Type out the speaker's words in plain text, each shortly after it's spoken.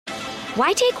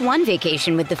Why take one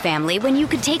vacation with the family when you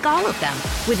could take all of them?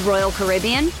 With Royal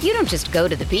Caribbean, you don't just go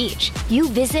to the beach. You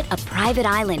visit a private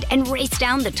island and race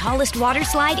down the tallest water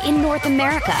slide in North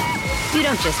America. You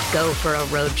don't just go for a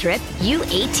road trip. You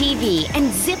ATV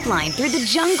and zip line through the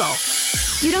jungle.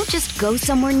 You don't just go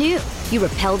somewhere new. You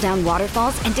rappel down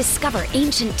waterfalls and discover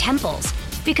ancient temples.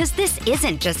 Because this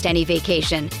isn't just any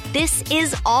vacation. This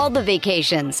is all the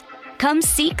vacations. Come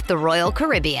seek the Royal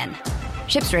Caribbean.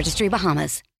 Ships Registry,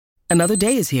 Bahamas. Another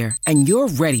day is here, and you're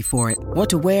ready for it. What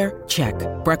to wear? Check.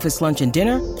 Breakfast, lunch, and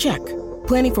dinner? Check.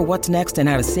 Planning for what's next and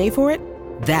how to save for it?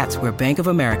 That's where Bank of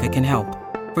America can help.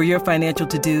 For your financial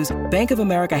to-dos, Bank of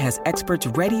America has experts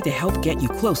ready to help get you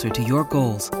closer to your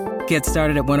goals. Get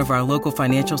started at one of our local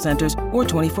financial centers or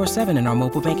 24/7 in our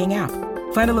mobile banking app.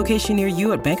 Find a location near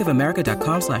you at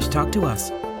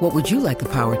bankofamerica.com/talktous. What would you like the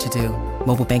power to do?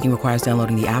 Mobile banking requires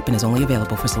downloading the app and is only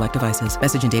available for select devices.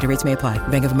 Message and data rates may apply.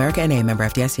 Bank of America N.A., member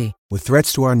FDIC. With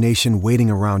threats to our nation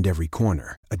waiting around every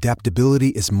corner, adaptability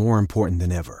is more important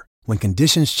than ever. When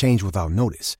conditions change without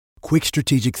notice, quick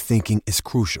strategic thinking is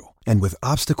crucial. And with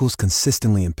obstacles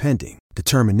consistently impending,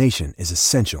 determination is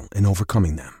essential in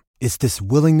overcoming them. It's this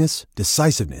willingness,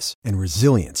 decisiveness, and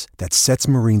resilience that sets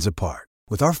Marines apart.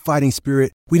 With our fighting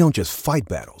spirit, we don't just fight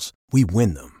battles, we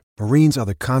win them. Marines are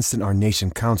the constant our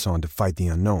nation counts on to fight the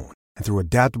unknown. And through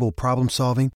adaptable problem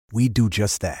solving, we do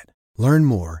just that. Learn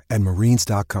more at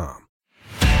marines.com.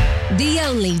 The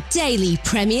only daily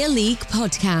Premier League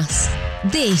podcast.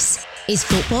 This is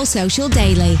Football Social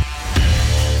Daily.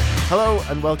 Hello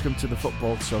and welcome to the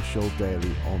Football Social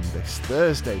Daily on this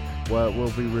Thursday, where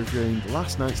we'll be reviewing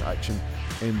last night's action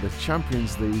in the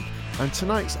Champions League and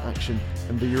tonight's action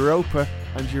in the Europa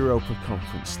and Europa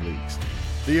Conference Leagues.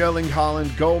 The Erling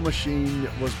Haaland goal machine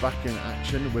was back in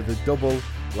action with a double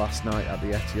last night at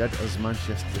the Etihad as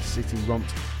Manchester City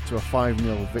romped to a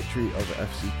 5-0 victory over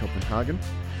FC Copenhagen.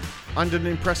 And an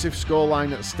impressive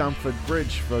scoreline at Stamford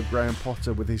Bridge for Graham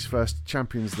Potter with his first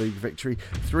Champions League victory,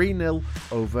 3-0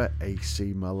 over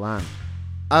AC Milan.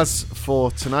 As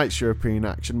for tonight's European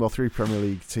action, well, 3 Premier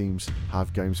League teams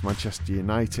have games: Manchester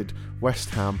United, West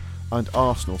Ham and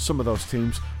Arsenal. Some of those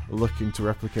teams are looking to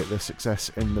replicate their success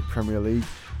in the Premier League,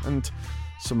 and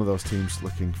some of those teams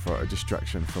looking for a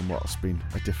distraction from what's been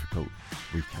a difficult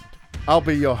weekend. I'll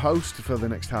be your host for the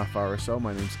next half hour or so.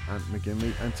 My name's Ant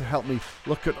McGinley, and to help me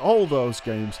look at all those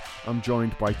games, I'm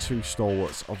joined by 2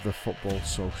 stalwarts of the Football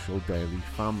Social Daily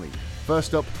family.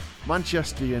 First up,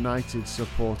 Manchester United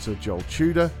supporter Joel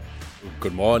Tudor.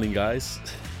 Good morning, guys.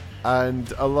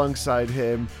 And alongside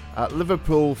him,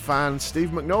 Liverpool fan Steve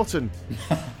McNaughton.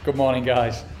 Good morning,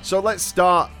 guys. So let's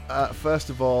start, first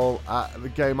of all, at the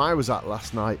game I was at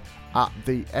last night at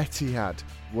the Etihad,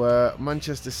 where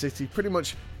Manchester City pretty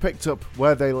much picked up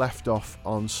where they left off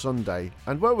on Sunday.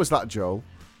 And where was that, Joel?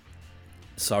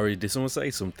 Sorry, did someone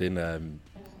say something? There's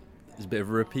a bit of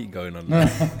a repeat going on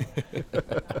there.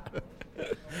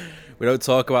 We don't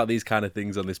talk about these kind of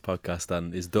things on this podcast,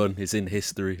 and it's done. It's in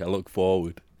history. I look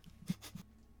forward.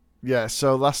 Yeah,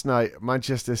 so last night,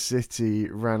 Manchester City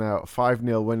ran out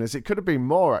 5-0 winners. It could have been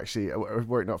more, actually,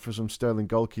 were it not for some sterling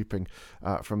goalkeeping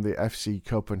from the FC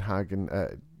Copenhagen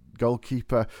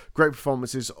goalkeeper. Great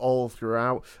performances all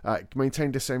throughout.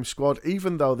 Maintained the same squad,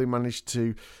 even though they managed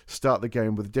to start the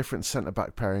game with a different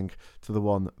centre-back pairing to the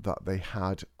one that they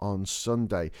had on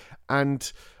Sunday.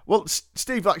 And, well,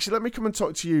 Steve, actually, let me come and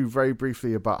talk to you very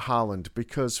briefly about Haaland,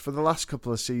 because for the last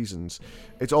couple of seasons,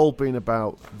 it's all been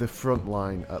about the front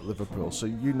line at Liverpool. So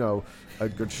you know a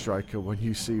good striker when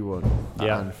you see one at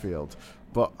Anfield.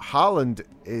 But Haaland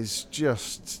is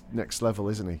just next level,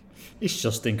 isn't he? It's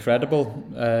just incredible.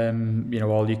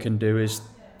 All you can do is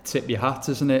tip your hat,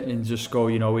 isn't it? And just go,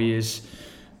 he is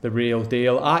the real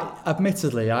deal.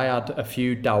 Admittedly, I had a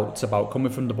few doubts about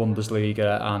coming from the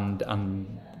Bundesliga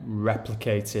and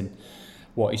replicating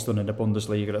what he's done in the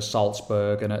Bundesliga at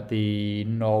Salzburg and at the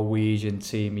Norwegian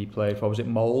team he played for. Was it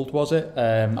Molde, was it?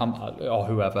 Or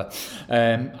whoever.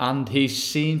 And he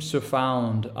seems to have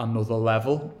found another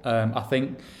level. I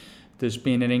think there's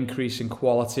been an increase in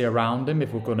quality around him,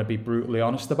 if we're going to be brutally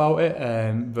honest about it,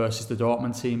 versus the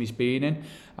Dortmund team he's been in.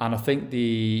 And I think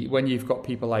when you've got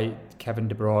people like Kevin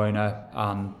De Bruyne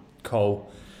and co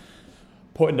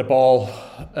putting the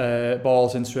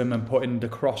balls into him and putting the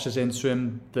crosses into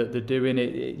him that they're doing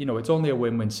it, it's only a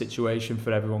win-win situation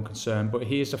for everyone concerned. But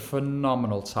he is a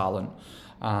phenomenal talent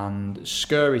and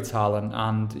scary talent,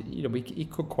 and he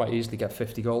could quite easily get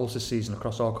 50 goals this season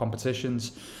across all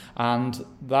competitions, and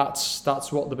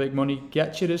that's what the big money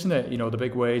gets you, isn't it? The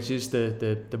big wages,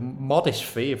 the modest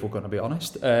fee, if we're going to be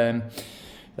honest.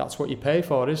 That's what you pay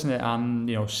for, isn't it?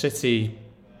 And City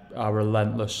are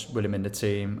relentless with him in the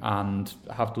team and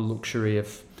have the luxury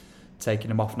of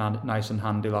taking him off nice and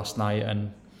handy last night,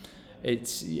 and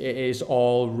it is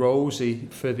all rosy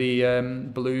for the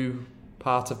blue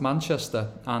part of Manchester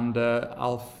and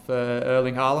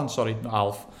Erling Haaland. Sorry, not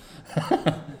Alf.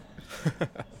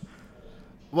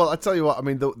 Well, I tell you what, I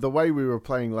mean, the way we were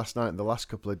playing last night and the last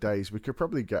couple of days, we could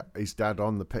probably get his dad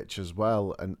on the pitch as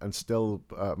well and still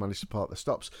manage to park the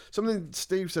stops. Something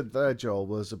Steve said there, Joel,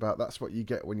 was about that's what you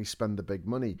get when you spend the big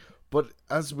money. But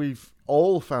as we've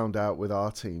all found out with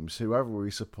our teams, whoever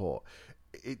we support,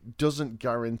 it doesn't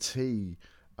guarantee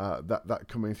that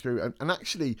coming through. And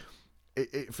actually,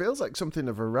 it feels like something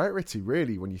of a rarity,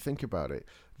 really, when you think about it,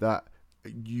 that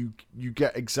you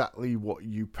get exactly what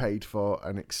you paid for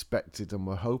and expected and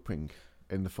were hoping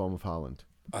in the form of Haaland.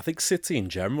 I think City in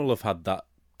general have had that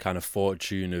kind of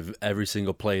fortune of every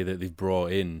single player that they've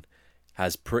brought in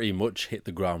has pretty much hit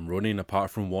the ground running, apart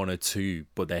from one or two,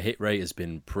 but their hit rate has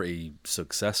been pretty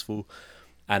successful.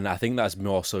 And I think that's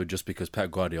more so just because Pep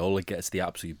Guardiola gets the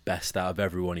absolute best out of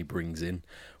everyone he brings in.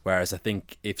 Whereas I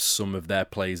think if some of their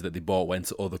players that they bought went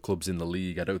to other clubs in the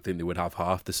league, I don't think they would have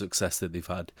half the success that they've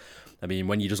had. I mean,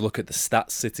 when you just look at the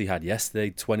stats City had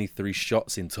yesterday, 23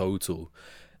 shots in total,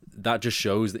 that just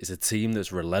shows that it's a team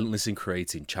that's relentless in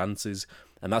creating chances.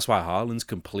 And that's why Haaland's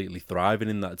completely thriving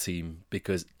in that team,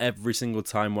 because every single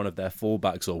time one of their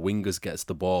fullbacks or wingers gets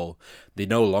the ball, they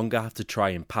no longer have to try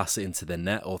and pass it into the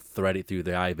net or thread it through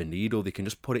the eye of a needle. They can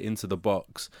just put it into the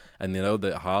box, and they know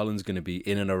that Haaland's going to be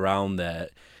in and around there,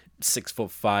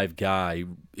 6'5" guy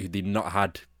who they've not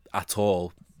had at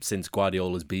all since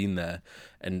Guardiola's been there.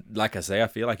 And like I say, I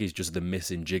feel like he's just the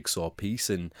missing jigsaw piece.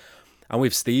 And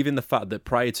with Steve, in the fact that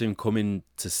prior to him coming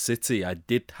to City, I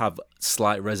did have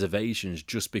slight reservations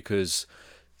just because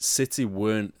City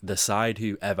weren't the side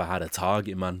who ever had a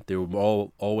target man. They were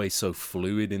always so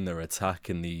fluid in their attack,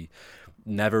 and they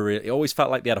never really, it always felt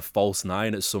like they had a false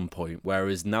nine at some point.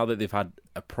 Whereas now that they've had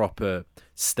a proper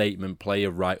statement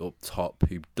player right up top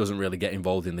who doesn't really get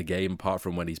involved in the game apart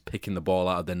from when he's picking the ball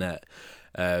out of the net,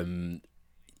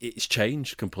 it's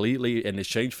changed completely, and it's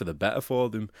changed for the better for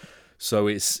them. So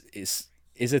it's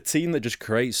a team that just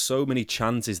creates so many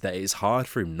chances that it's hard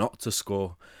for him not to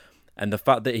score. And the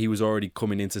fact that he was already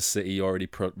coming into City already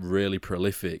really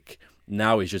prolific,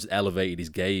 now he's just elevated his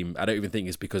game. I don't even think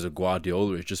it's because of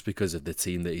Guardiola, it's just because of the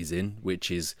team that he's in, which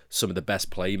is some of the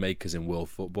best playmakers in world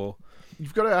football.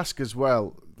 You've got to ask as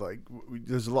well, like,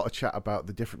 there's a lot of chat about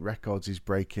the different records he's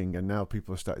breaking, and now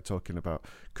people have started talking about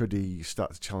could he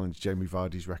start to challenge Jamie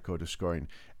Vardy's record of scoring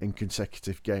in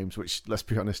consecutive games, which, let's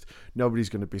be honest, nobody's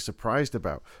going to be surprised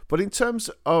about. But in terms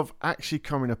of actually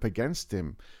coming up against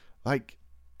him, like,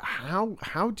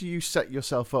 how do you set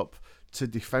yourself up to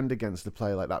defend against a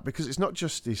player like that? Because it's not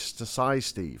just his size,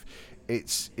 Steve,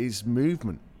 it's his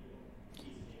movement.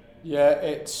 Yeah,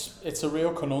 it's a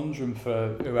real conundrum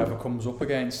for whoever comes up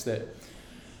against it.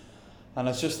 And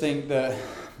I just think that,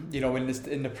 you know, in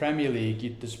the Premier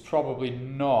League, there's probably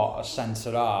not a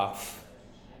centre half,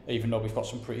 even though we've got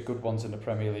some pretty good ones in the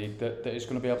Premier League, that is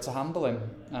going to be able to handle him.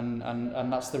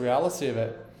 And that's the reality of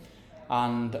it.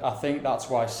 And I think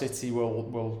that's why City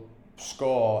will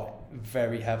score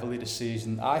very heavily this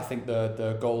season. I think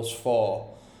the goals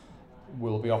for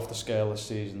will be off the scale this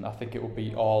season. I think it will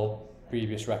beat all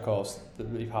previous records that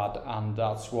we've had, and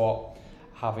that's what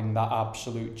having that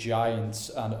absolute giant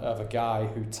of a guy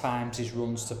who times his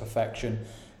runs to perfection,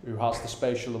 who has the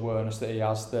spatial awareness that he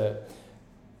has, that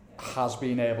has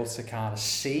been able to kind of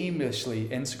seamlessly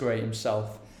integrate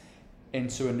himself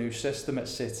into a new system at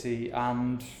City.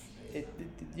 And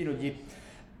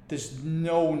there's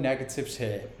no negatives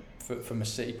here from a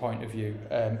City point of view.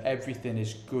 Everything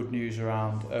is good news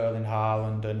around Erling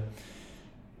Haaland, and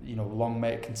long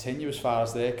may it continue as far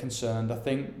as they're concerned. I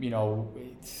think,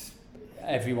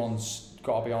 everyone's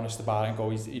got to be honest about it and go,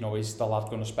 is the lad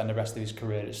going to spend the rest of his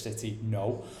career at City?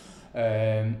 No.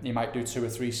 He might do 2 or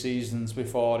 3 seasons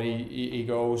before he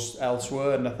goes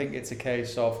elsewhere, and I think it's a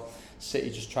case of City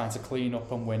just trying to clean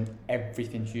up and win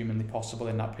everything humanly possible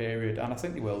in that period, and I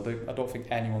think they will do. I don't think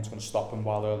anyone's going to stop him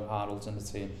while Erling Haaland's in the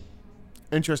team.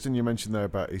 Interesting you mentioned there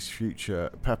about his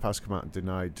future. Pep has come out and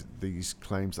denied these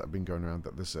claims that have been going around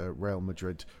that there's a Real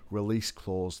Madrid release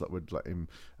clause that would let him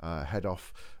head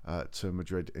off to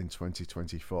Madrid in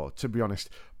 2024. To be honest,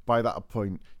 by that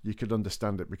point, you could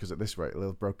understand it, because at this rate, he'll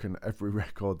have broken every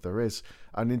record there is.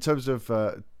 And in terms of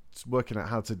working out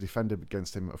how to defend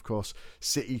against him, of course,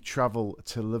 City travel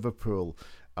to Liverpool,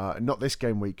 not this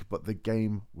game week, but the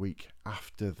game week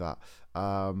after that.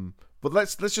 But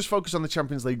let's just focus on the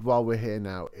Champions League while we're here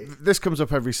now. This comes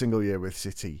up every single year with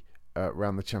City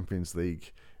around the Champions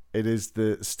League. It is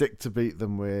the stick to beat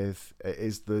them with. It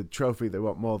is the trophy they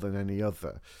want more than any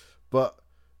other. But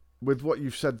with what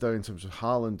you've said there in terms of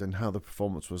Haaland and how the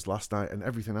performance was last night and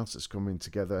everything else that's coming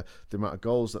together, the amount of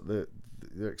goals that they're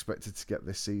expected to get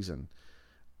this season,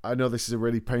 I know this is a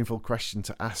really painful question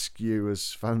to ask you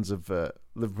as fans of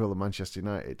Liverpool and Manchester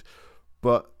United,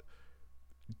 but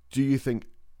do you think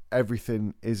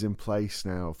everything is in place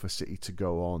now for City to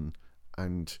go on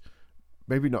and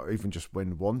maybe not even just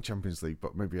win one Champions League,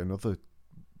 but maybe another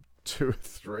 2 or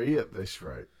 3 at this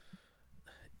rate?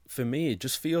 For me, it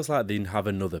just feels like they have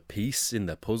another piece in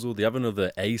their puzzle. They have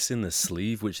another ace in the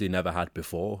sleeve, which they never had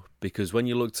before. Because when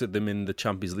you looked at them in the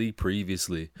Champions League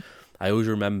previously, I always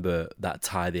remember that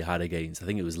tie they had against, I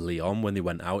think it was Lyon, when they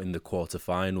went out in the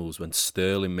quarterfinals, when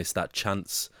Sterling missed that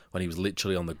chance when he was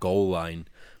literally on the goal line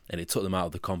and it took them out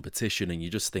of the competition. And you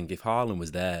just think if Haaland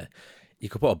was there, you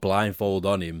could put a blindfold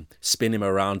on him, spin him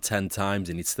around 10 times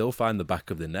and he'd still find the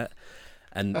back of the net.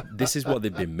 And this is what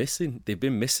they've been missing. They've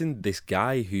been missing this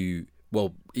guy who,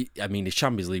 well, I mean, his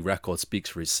Champions League record speaks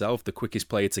for itself. The quickest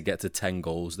player to get to 10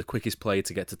 goals, the quickest player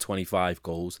to get to 25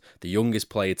 goals, the youngest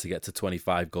player to get to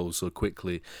 25 goals so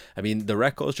quickly. I mean, the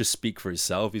records just speak for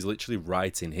itself. He's literally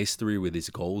writing history with his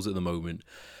goals at the moment.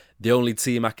 The only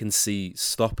team I can see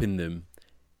stopping them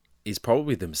is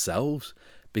probably themselves.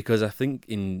 Because I think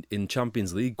in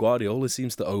Champions League, Guardiola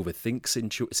seems to overthink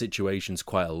situations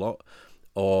quite a lot.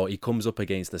 Or he comes up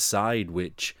against a side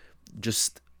which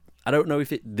just, I don't know if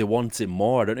they want it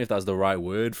more. I don't know if that's the right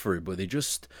word for it, but they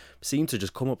just seem to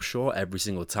just come up short every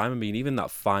single time. I mean, even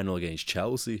that final against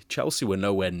Chelsea. Chelsea were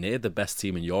nowhere near the best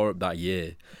team in Europe that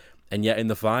year. And yet in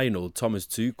the final, Thomas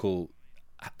Tuchel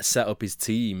set up his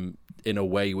team in a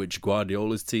way which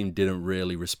Guardiola's team didn't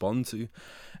really respond to.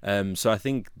 So I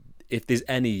think if there's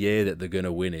any year that they're going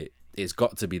to win it, it's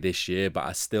got to be this year, but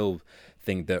I still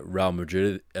think that Real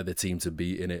Madrid are the team to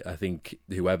beat in it. I think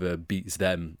whoever beats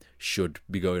them should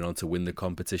be going on to win the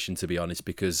competition, to be honest,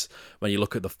 because when you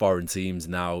look at the foreign teams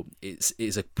now, it's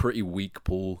a pretty weak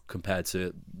pool compared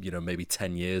to, maybe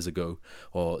 10 years ago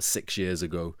or 6 years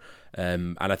ago.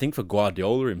 And I think for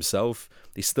Guardiola himself,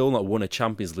 he's still not won a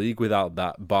Champions League without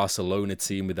that Barcelona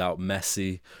team, without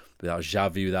Messi, without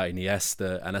Xavi, without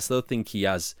Iniesta. And I still think he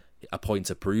has a point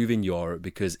to prove in Europe,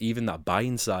 because even that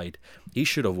Bayern side, he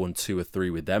should have won 2 or 3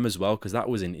 with them as well, because that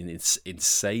was an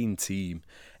insane team,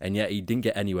 and yet he didn't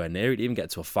get anywhere near it. He didn't even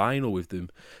get to a final with them.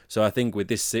 So I think with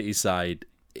this City side,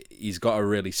 he's got to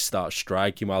really start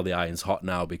striking while the iron's hot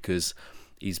now, because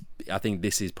I think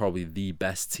this is probably the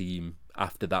best team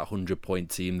after that 100-point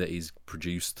team that he's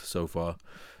produced so far.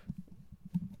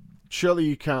 Surely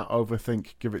you can't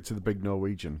overthink give it to the big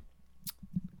Norwegian.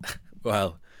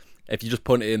 Well, if you just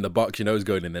put it in the box, you know it's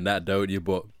going in the net, don't you?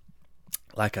 But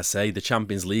like I say, the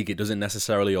Champions League, it doesn't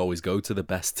necessarily always go to the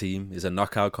best team. It's a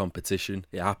knockout competition.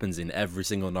 It happens in every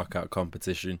single knockout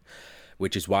competition,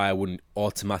 which is why I wouldn't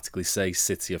automatically say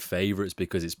City are favourites,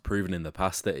 because it's proven in the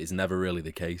past that it's never really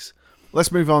the case.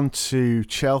 Let's move on to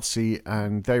Chelsea,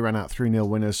 and they ran out 3-0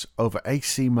 winners over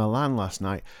AC Milan last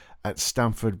night at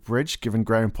Stamford Bridge, giving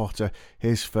Graham Potter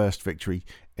his first victory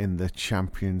in the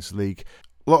Champions League.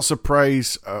 Lots of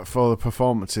praise for the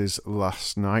performances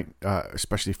last night,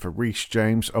 especially for Reece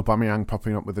James, Aubameyang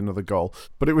popping up with another goal.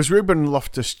 But it was Ruben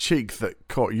Loftus-Cheek that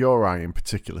caught your eye in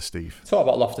particular, Steve. Talk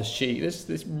about Loftus-Cheek,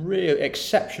 this real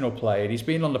exceptional player. He's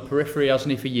been on the periphery, hasn't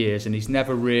he, for years, and he's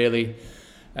never really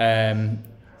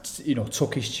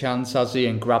took his chance, has he,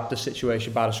 and grabbed the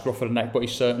situation by the scruff of the neck, but he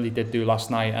certainly did do last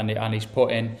night, and he's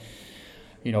put in,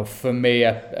 for me,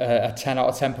 a 10 out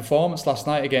of 10 performance last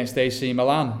night against AC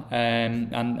Milan, and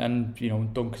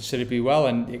done considerably well,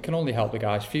 and it can only help the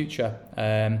guy's future.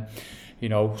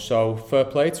 So fair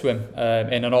play to him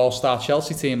in an all-star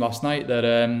Chelsea team last night that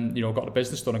got the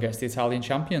business done against the Italian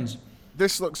champions.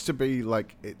 This looks to be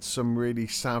like it's some really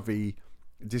savvy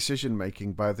decision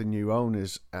making by the new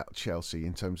owners at Chelsea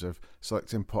in terms of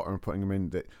selecting Potter and putting him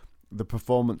in. The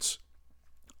performance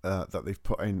that they've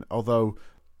put in, although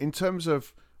in terms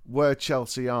of where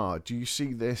Chelsea are, do you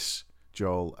see this,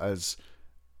 Joel, as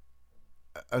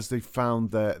they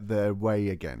found their way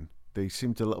again? They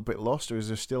seemed a little bit lost, or is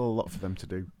there still a lot for them to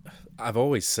do? I've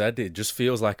always said it just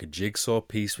feels like a jigsaw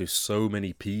piece with so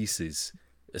many pieces,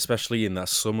 especially in that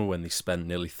summer when they spent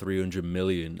nearly 300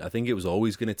 million. I think it was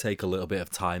always going to take a little bit of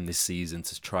time this season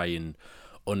to try and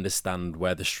understand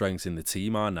where the strengths in the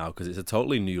team are now, because it's a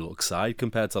totally new look side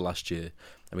compared to last year.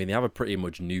 I mean, they have a pretty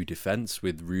much new defence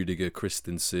with Rudiger,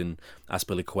 Christensen.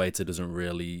 Azpilicueta doesn't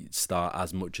really start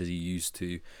as much as he used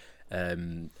to.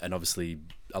 And obviously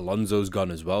Alonso's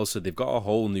gone as well, so they've got a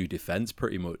whole new defence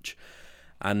pretty much.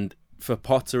 And for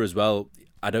Potter as well,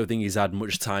 I don't think he's had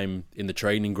much time in the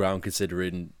training ground,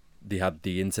 considering they had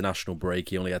the international break.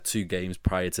 He only had 2 games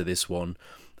prior to this one.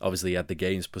 Obviously, he had the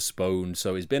games postponed.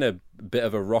 So it's been a bit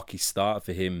of a rocky start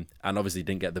for him, and obviously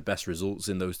didn't get the best results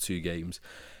in those 2 games.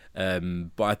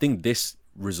 But I think this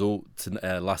result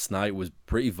last night was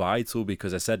pretty vital,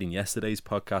 because I said in yesterday's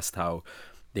podcast how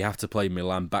they have to play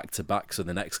Milan back-to-back, so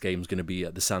the next game's going to be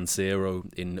at the San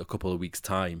Siro in a couple of weeks'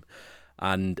 time.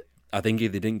 And I think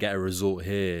if they didn't get a result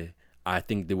here, I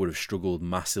think they would have struggled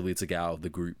massively to get out of the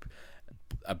group.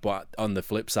 But on the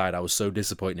flip side, I was so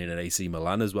disappointed in AC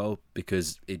Milan as well,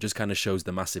 because it just kind of shows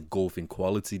the massive gulf in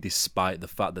quality, despite the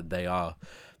fact that they are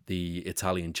the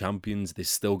Italian champions. They've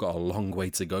still got a long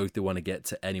way to go if they want to get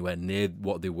to anywhere near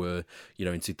what they were,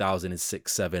 in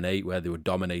 2006, 7, 8, where they were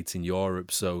dominating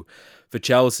Europe. So for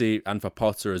Chelsea and for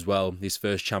Potter as well, his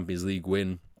first Champions League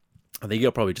win, I think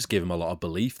he'll probably just give him a lot of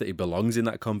belief that he belongs in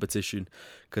that competition,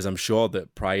 because I'm sure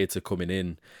that prior to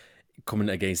coming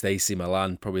against AC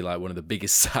Milan, probably like one of the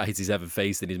biggest sides he's ever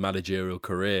faced in his managerial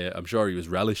career, I'm sure he was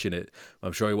relishing it.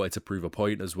 I'm sure he wanted to prove a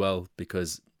point as well,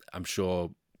 because I'm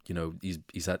sure he's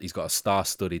got a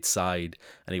star-studded side,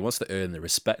 and he wants to earn the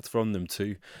respect from them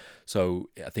too. So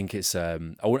I think it's I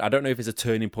don't know if it's a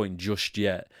turning point just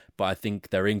yet, but I think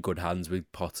they're in good hands with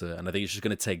Potter, and I think it's just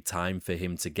going to take time for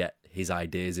him to get his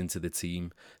ideas into the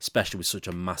team, especially with such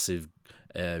a massive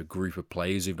group of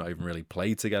players who've not even really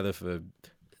played together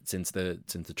since the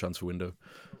transfer window.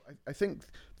 I think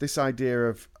this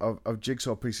idea of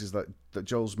jigsaw pieces that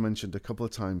Joel's mentioned a couple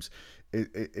of times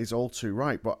is all too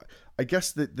right. But I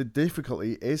guess the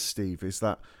difficulty is, Steve, is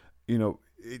that,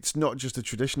 it's not just a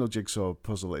traditional jigsaw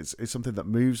puzzle. It's something that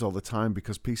moves all the time,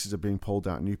 because pieces are being pulled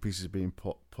out, new pieces are being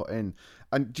put in.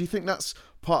 And do you think that's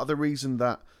part of the reason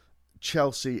that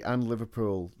Chelsea and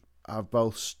Liverpool have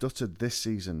both stuttered this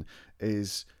season,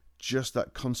 is just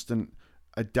that constant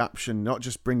adaptation, not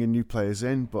just bringing new players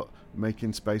in, but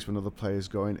making space when other players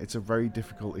go in? It's a very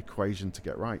difficult equation to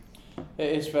get right.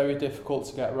 It is very difficult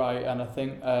to get right, and I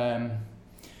think I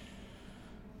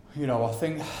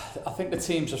think the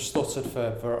teams have stuttered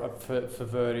for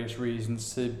various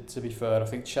reasons. To be fair, I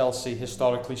think Chelsea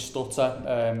historically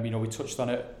stutter. We touched on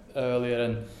it earlier,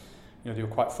 and they were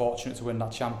quite fortunate to win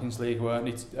that Champions League, weren't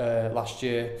they, last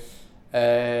year.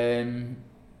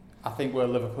 I think where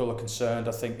Liverpool are concerned,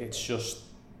 I think it's just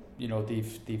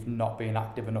they've not been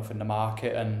active enough in the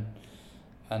market and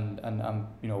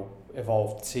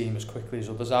evolved the team as quickly as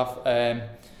others have.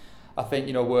 I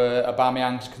think where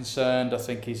Aubameyang's concerned, I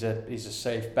think he's a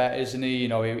safe bet, isn't he?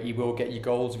 He will get you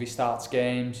goals if he starts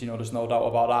games. There's no doubt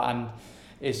about that. And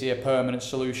is he a permanent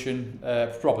solution?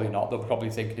 Probably not. They'll probably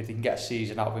think if he can get a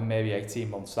season out of him, maybe 18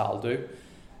 months, that'll do.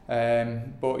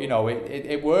 But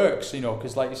it works,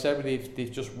 because like you said,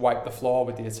 they've just wiped the floor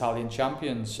with the Italian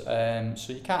champions,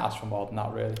 so you can't ask for more than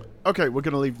that, really. Okay, we're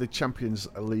going to leave the Champions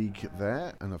League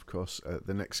there, and of course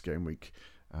the next game week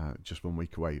just 1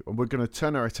 week away, and we're going to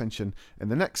turn our attention in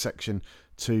the next section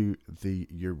to the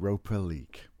Europa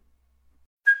League.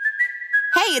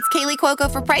 Hey, it's Kaylee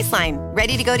Cuoco for Priceline.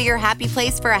 Ready to go to your happy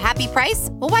place for a happy price?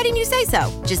 Well, why didn't you say so?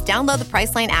 Just download the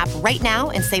Priceline app right now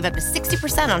and save up to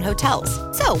 60% on hotels.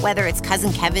 So whether it's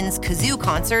Cousin Kevin's Kazoo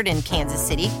Concert in Kansas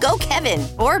City, go Kevin,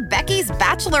 or Becky's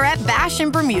Bachelorette Bash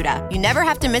in Bermuda, you never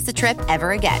have to miss a trip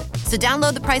ever again. So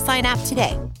download the Priceline app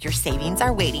today. Your savings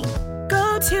are waiting.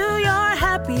 Go to your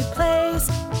happy place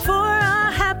for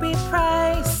a happy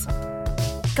price.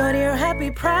 Go to your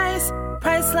happy price,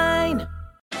 Priceline.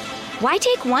 Why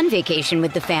take one vacation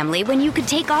with the family when you could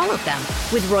take all of them?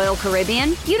 With Royal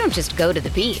Caribbean, you don't just go to the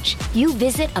beach. You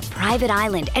visit a private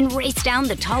island and race down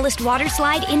the tallest water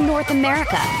slide in North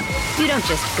America. You don't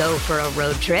just go for a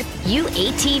road trip. You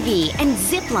ATV and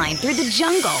zip line through the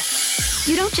jungle.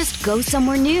 You don't just go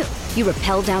somewhere new. You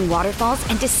rappel down waterfalls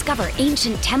and discover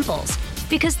ancient temples.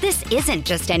 Because this isn't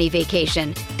just any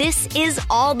vacation. This is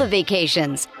all the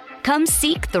vacations. Come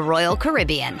seek the Royal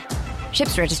Caribbean.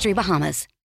 Ships Registry, Bahamas.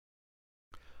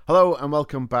 Hello and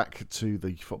welcome back to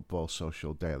the Football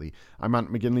Social Daily. I'm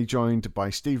Ant McGinley, joined by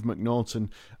Steve McNaughton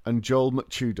and Joel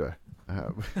McTudor.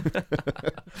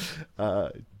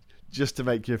 Just to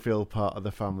make you feel part of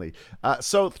the family.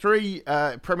 So 3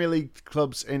 Premier League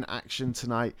clubs in action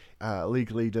tonight.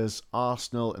 League leaders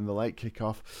Arsenal in the late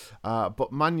kickoff.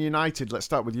 But Man United, let's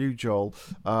start with you, Joel.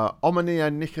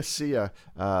 Omonia Nicosia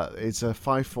is a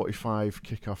 5:45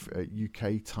 kickoff at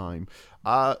UK time.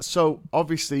 So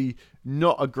obviously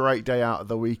not a great day out of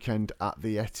the weekend at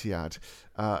the Etihad.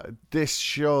 This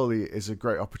surely is a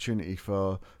great opportunity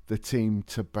for the team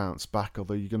to bounce back,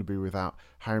 although you're going to be without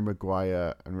Harry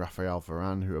Maguire and Rafael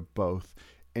Varane, who are both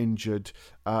injured.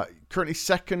 Currently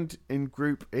second in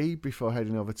Group E before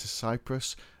heading over to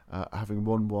Cyprus, having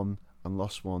won one and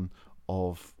lost one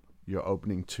of your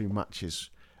opening 2 matches.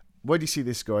 Where do you see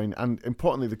this going? And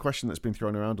importantly, the question that's been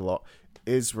thrown around a lot,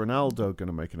 is Ronaldo going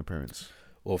to make an appearance?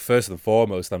 Well, first and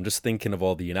foremost, I'm just thinking of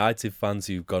all the United fans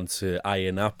who've gone to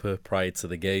Ayia Napa prior to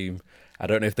the game. I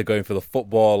don't know if they're going for the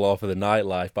football or for the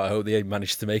nightlife, but I hope they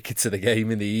managed to make it to the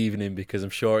game in the evening, because I'm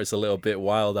sure it's a little bit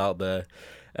wild out there.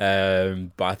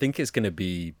 But I think it's going to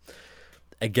be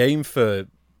a game for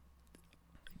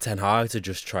Ten Hag to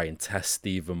just try and test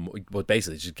even, well,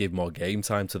 basically just give more game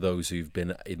time to those who've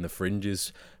been in the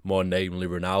fringes, more namely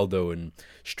Ronaldo and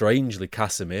strangely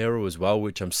Casemiro as well,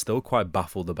 which I'm still quite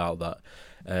baffled about that.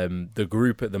 The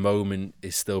group at the moment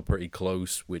is still pretty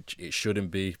close, which it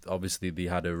shouldn't be. Obviously, they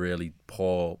had a really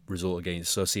poor result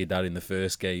against Sociedad in the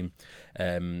first game,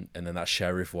 and then that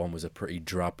Sheriff one was a pretty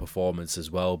drab performance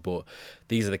as well. But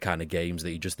these are the kind of games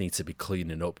that you just need to be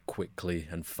cleaning up quickly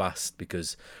and fast,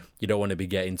 because you don't want to be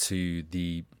getting to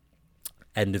the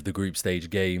end of the group stage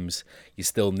games. You're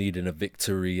still needing a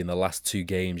victory in the last 2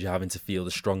 games. You're having to feel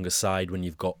the stronger side when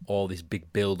you've got all this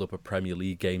big build-up of Premier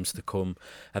League games to come.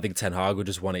 I think Ten Hag will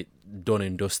just want it done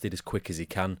and dusted as quick as he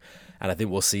can. And I think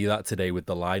we'll see that today with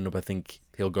the lineup. I think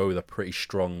he'll go with a pretty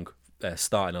strong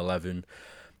starting 11.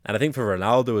 And I think for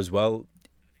Ronaldo as well,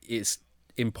 it's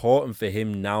important for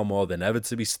him now more than ever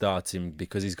to be starting,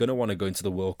 because he's going to want to go into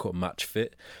the World Cup match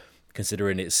fit,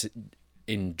 considering it's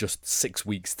in just 6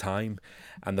 weeks' time.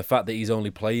 And the fact that he's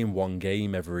only playing 1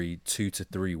 game every 2 to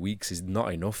 3 weeks is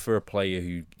not enough for a player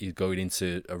who is going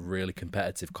into a really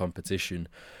competitive competition.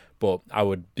 But I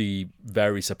would be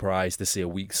very surprised to see a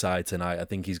weak side tonight. I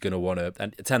think he's going to want to,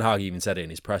 and Ten Hag even said it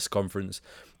in his press conference,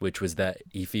 which was that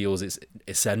he feels it's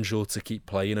essential to keep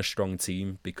playing a strong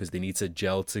team because they need to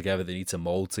gel together, they need to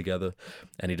mould together,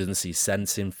 and he doesn't see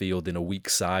sense in fielding a weak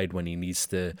side when he needs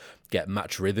to get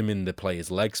match rhythm in the players'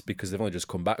 legs, because they've only just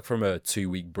come back from a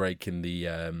 2-week break in the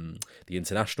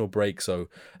international break. So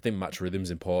I think match rhythm's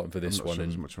important for this one,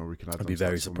 and I'd be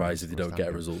very surprised if they don't get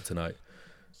a result tonight.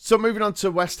 So moving on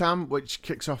to West Ham, which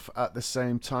kicks off at the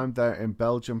same time there in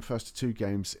Belgium. First 2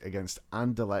 games against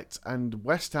Anderlecht. And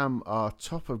West Ham are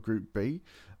top of Group B.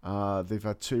 They've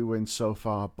had 2 wins so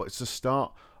far, but it's the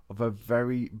start of a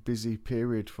very busy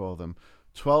period for them.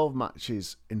 12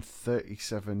 matches in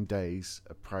 37 days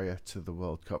prior to the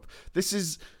World Cup. This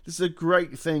is a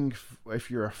great thing if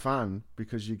you're a fan,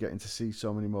 because you're getting to see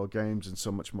so many more games and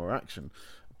so much more action.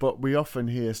 But we often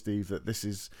hear, Steve, that this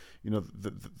is,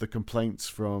 the complaints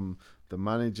from the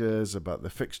managers about the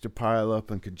fixture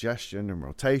pile-up and congestion and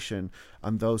rotation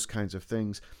and those kinds of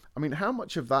things. I mean, how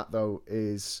much of that, though,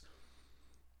 is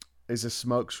a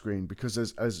smokescreen? Because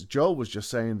as Joel was just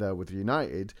saying there with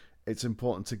United, it's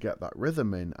important to get that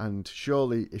rhythm in. And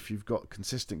surely if you've got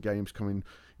consistent games coming,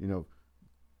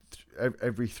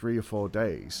 every 3 or 4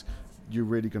 days, you're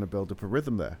really going to build up a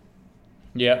rhythm there.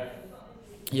 Yeah,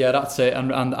 that's it.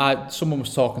 And someone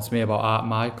was talking to me about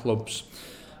my club's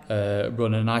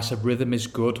running, and I said rhythm is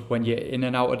good. When you're in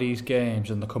and out of these games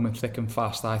and they're coming thick and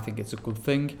fast, I think it's a good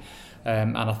thing.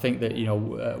 And I think that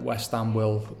West Ham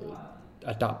will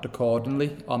adapt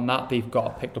accordingly on that. They've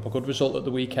picked up a good result at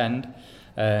the weekend.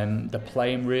 They're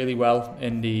playing really well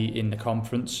in the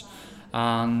conference,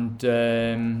 and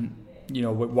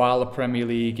while the Premier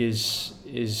League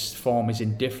is form is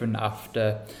indifferent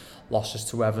after losses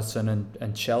to Everton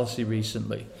and Chelsea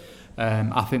recently,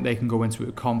 I think they can go into it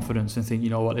with confidence and think,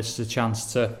 this is a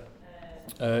chance to,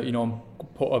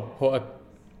 put a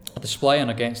display on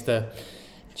against the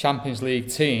Champions League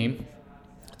team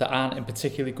that aren't in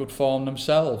particularly good form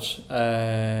themselves.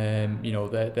 So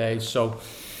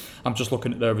I'm just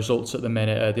looking at their results at the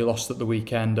minute. They lost at the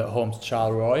weekend at home to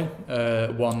Charleroi,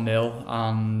 1-0,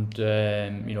 and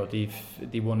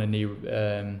they won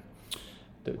in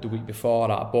the week before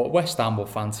that. But West Ham will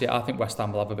fancy it. I think West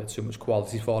Ham will have a bit too much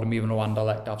quality for them, even though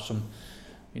Anderlecht have some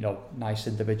nice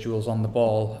individuals on the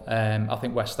ball. I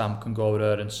think West Ham can go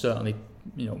there and certainly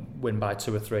win by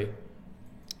 2 or 3.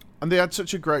 And they had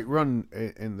such a great run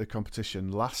in the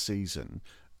competition last season,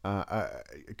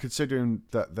 considering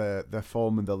that their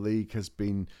form in the league has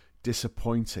been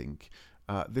disappointing.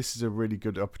 This is a really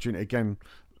good opportunity, again,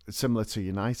 similar to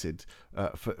United,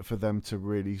 for them to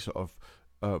really sort of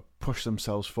push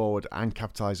themselves forward and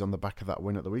capitalise on the back of that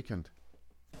win at the weekend.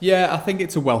 Yeah, I think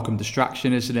it's a welcome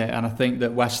distraction, isn't it? And I think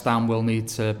that West Ham will need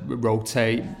to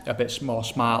rotate a bit more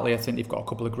smartly. I think they've got a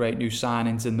couple of great new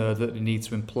signings in there that they need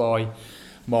to employ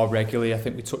more regularly. I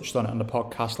think we touched on it on the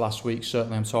podcast last week.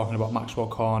 Certainly I'm talking about Maxwell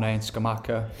Cornet and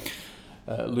Scamacca.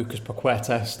 Lucas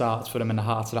Paqueta starts for them in the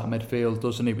heart of that midfield,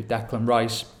 doesn't he, with Declan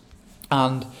Rice.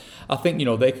 And I think,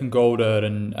 they can go there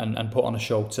and put on a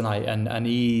show tonight and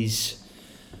ease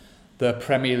the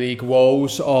Premier League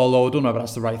woes, although I don't know if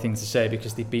that's the right thing to say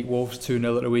because they beat Wolves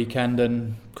 2-0 at the weekend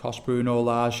and cost Bruno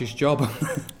Lage his job.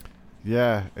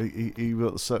 Yeah, he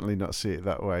will certainly not see it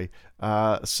that way.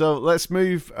 So let's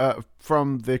move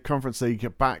from the Conference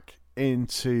League back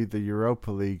into the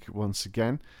Europa League once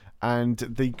again. And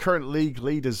the current league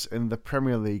leaders in the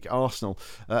Premier League, Arsenal,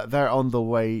 they're on the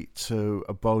way to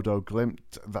Bodo Glimt.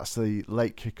 That's the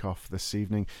late kickoff this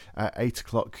evening at 8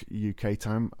 o'clock UK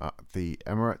time at the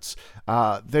Emirates.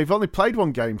 They've only played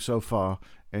one game so far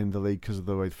in the league because of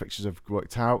the way the fixtures have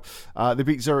worked out. They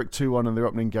beat Zurich 2-1 in their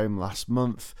opening game last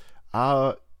month.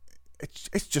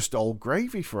 It's just all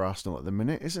gravy for Arsenal at the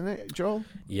minute, isn't it, Joel?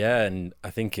 Yeah, and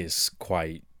I think it's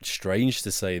quite strange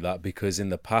to say that because in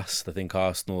the past, I think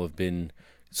Arsenal have been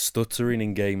stuttering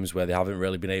in games where they haven't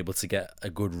really been able to get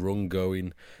a good run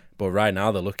going. But right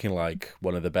now, they're looking like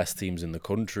one of the best teams in the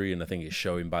country, and I think it's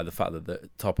showing by the fact that they're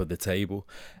top of the table.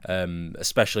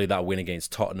 Especially that win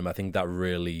against Tottenham, I think that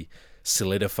really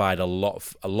solidified a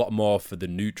lot more for the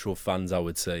neutral fans, I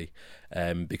would say,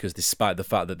 because despite the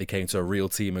fact that they came to a real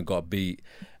team and got beat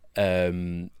at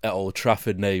Old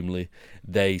Trafford, namely,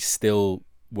 they still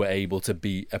were able to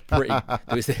beat a pretty.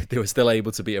 they were still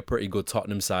able to beat a pretty good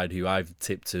Tottenham side, who I've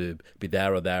tipped to be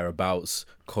there or thereabouts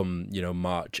come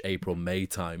March, April, May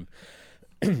time.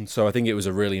 So I think it was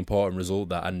a really important result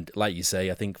that, and like you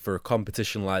say, I think for a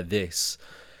competition like this,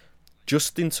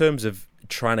 just in terms of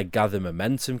trying to gather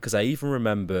momentum, because I even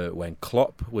remember when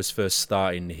Klopp was first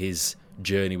starting his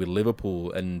journey with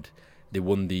Liverpool and they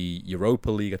won the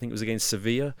Europa League, I think it was against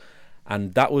Sevilla,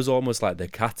 and that was almost like the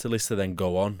catalyst to then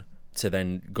go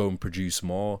and produce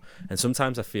more. And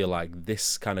sometimes I feel like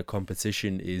this kind of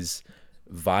competition is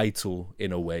vital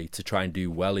in a way to try and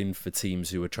do well in for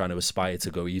teams who are trying to aspire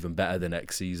to go even better the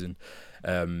next season.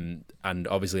 And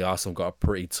obviously Arsenal got a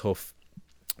pretty tough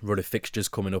run of fixtures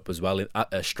coming up as well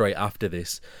straight after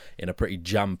this in a pretty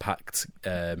jam-packed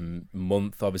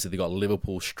month. Obviously they got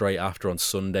Liverpool straight after on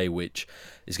Sunday, which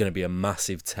is going to be a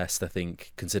massive test, I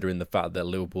think, considering the fact that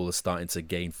Liverpool are starting to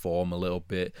gain form a little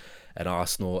bit, and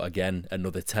Arsenal, again,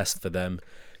 another test for them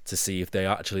to see if they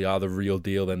actually are the real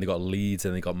deal. Then they got Leeds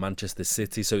and they got Manchester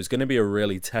City, so it's going to be a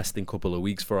really testing couple of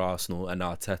weeks for Arsenal and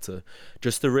Arteta,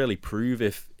 just to really prove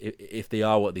if they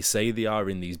are what they say they are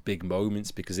in these big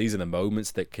moments, because these are the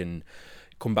moments that can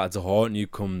come back to haunt you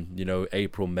come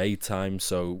April, May time.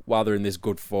 So while they're in this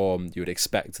good form, you would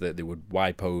expect that they would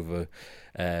wipe over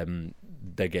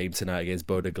their game tonight against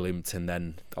Bodo Glimt, and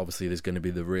then obviously there's going to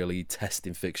be the really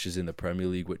testing fixtures in the Premier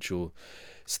League, which will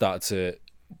start to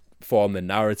form the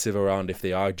narrative around if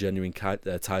they are genuine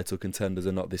title contenders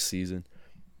or not this season.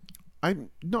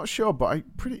 I'm not sure, but I'm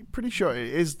pretty sure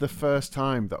it is the first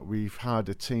time that we've had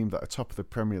a team that are top of the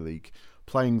Premier League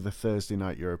playing the Thursday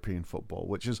night European football,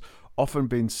 which has often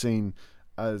been seen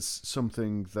as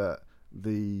something that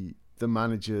the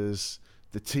managers,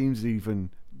 the teams even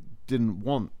didn't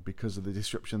want because of the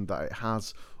disruption that it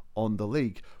has on the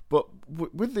league. But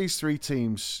with these three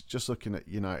teams, just looking at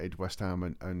United, West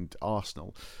Ham and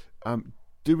Arsenal,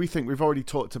 do we think, we've already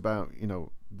talked about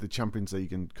the Champions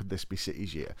League and could this be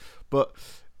City's year, but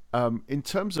in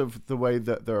terms of the way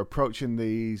that they're approaching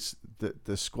these,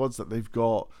 the squads that they've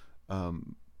got,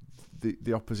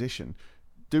 the opposition,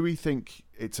 do we think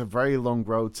it's a very long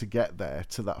road to get there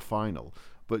to that final?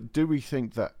 But do we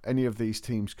think that any of these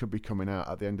teams could be coming out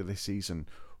at the end of this season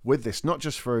with this, not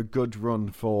just for a good run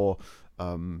for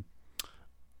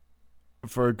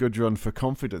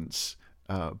confidence,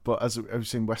 but as I've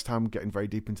seen West Ham getting very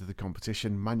deep into the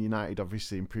competition, Man United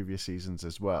obviously in previous seasons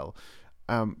as well.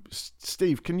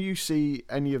 Steve, can you see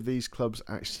any of these clubs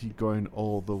actually going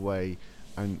all the way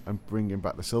and bringing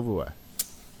back the silverware?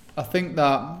 I think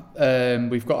that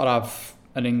we've got to have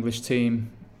an English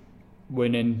team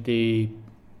winning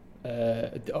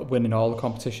all the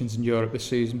competitions in Europe this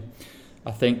season.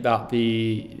 I think that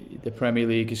the Premier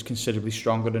League is considerably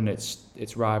stronger than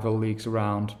its rival leagues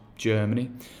around Germany.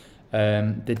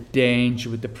 The danger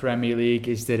with the Premier League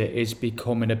is that it is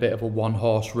becoming a bit of a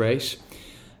one-horse race,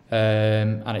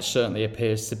 and it certainly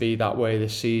appears to be that way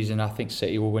this season. I think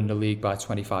City will win the league by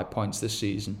 25 points this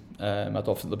season. I don't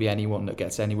think there'll be anyone that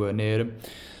gets anywhere near them.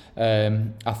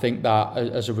 I think that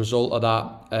as a result of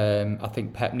that, I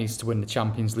think Pep needs to win the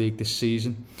Champions League this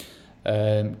season,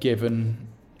 given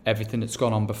everything that's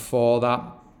gone on before that.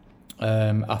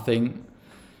 I think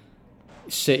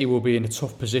City will be in a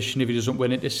tough position if he doesn't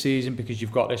win it this season, because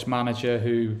you've got this manager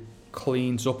who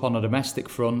cleans up on a domestic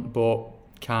front but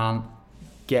can't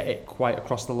get it quite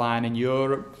across the line in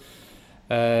Europe.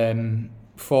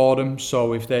 for them.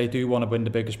 So if they do want to win the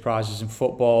biggest prizes in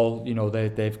football,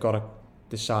 they've got to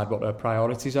decide what their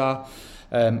priorities are.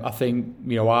 I think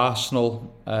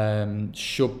Arsenal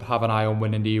should have an eye on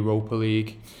winning the Europa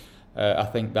League. I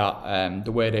think that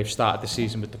the way they've started the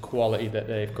season with the quality that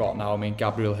they've got now,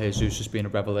 Gabriel Jesus has been a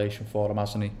revelation for them,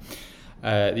 hasn't he?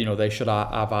 They should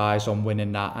have eyes on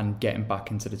winning that and getting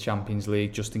back into the Champions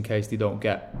League just in case they don't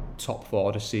get top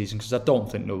 4 this season, because I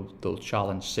don't think they'll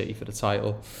challenge City for the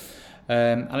title.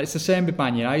 And it's the same with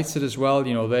Man United as well.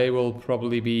 They will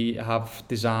probably have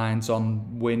designs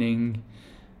on winning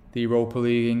the Europa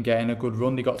League and getting a good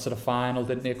run. They got to the final,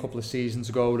 didn't they, a couple of seasons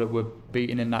ago, that were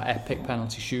beaten in that epic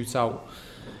penalty shootout.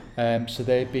 So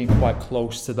they've been quite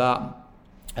close to that.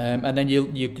 And then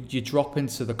you drop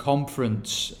into the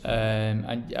conference,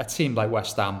 and a team like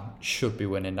West Ham should be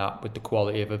winning that with the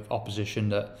quality of opposition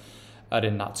that are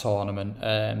in that tournament.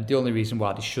 The only reason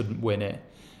why they shouldn't win it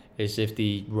is if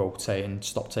they rotate and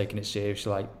stop taking it seriously,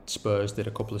 like Spurs did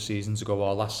a couple of seasons ago,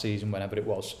 or last season, whenever it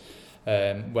was,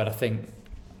 when I think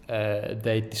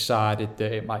they decided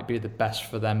that it might be the best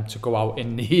for them to go out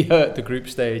in the group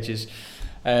stages.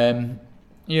 And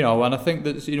I think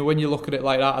that when you look at it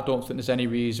like that, I don't think there's any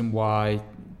reason why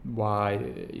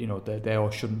they all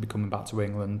shouldn't be coming back to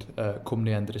England come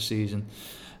the end of the season,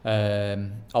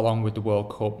 along with the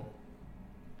World Cup.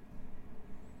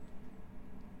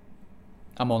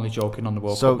 I'm only joking on the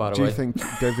World Cup, by the way. So do you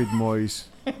think David Moyes...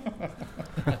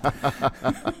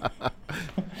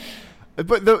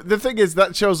 But the thing is,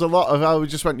 that shows a lot of how we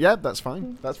just went, yeah, that's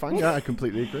fine. Yeah, I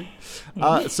completely agree.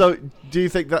 So do you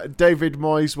think that David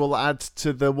Moyes will add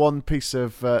to the one piece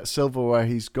of silverware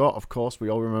he's got? Of course, we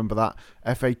all remember that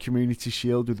FA Community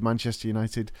Shield with Manchester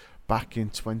United back in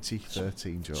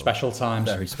 2013, Joe. Special times.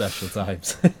 Very special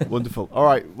times. Wonderful. All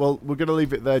right, well, we're going to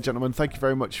leave it there, gentlemen. Thank you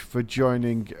very much for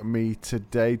joining me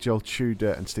today, Joel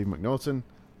Tudor and Steve McNaughton.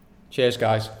 Cheers,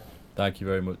 guys. Thank you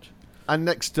very much. And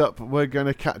next up, we're going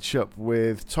to catch up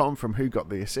with Tom from Who Got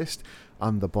the Assist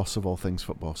and the boss of all things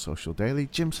Football Social Daily,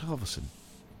 Jim Salverson.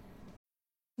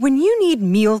 When you need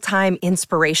mealtime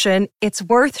inspiration, it's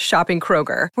worth shopping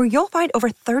Kroger, where you'll find over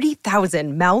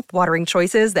 30,000 mouth-watering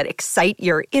choices that excite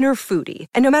your inner foodie.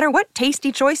 And no matter what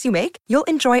tasty choice you make, you'll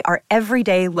enjoy our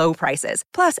everyday low prices,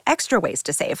 plus extra ways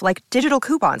to save, like digital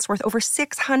coupons worth over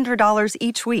 $600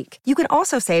 each week. You can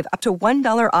also save up to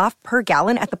 $1 off per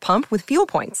gallon at the pump with fuel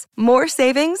points. More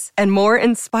savings and more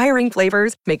inspiring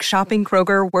flavors make shopping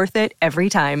Kroger worth it every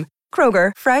time.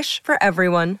 Kroger, fresh for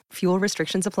everyone. Fuel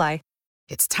restrictions apply.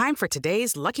 It's time for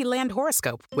today's Lucky Land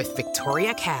horoscope with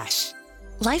Victoria Cash.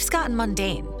 Life's gotten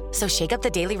mundane, so shake up the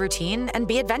daily routine and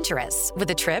be adventurous with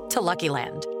a trip to Lucky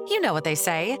Land. You know what they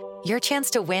say, your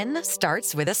chance to win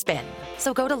starts with a spin.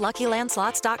 So go to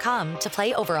LuckyLandSlots.com to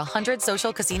play over 100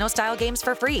 social casino-style games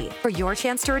for free for your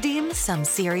chance to redeem some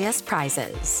serious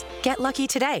prizes. Get lucky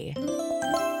today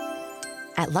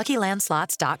at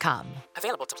LuckyLandSlots.com.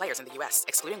 Available to players in the U.S.,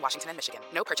 excluding Washington and Michigan.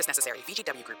 No purchase necessary.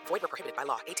 VGW Group. Void where prohibited by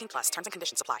law. 18+. Terms and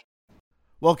conditions apply.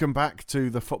 Welcome back to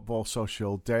the Football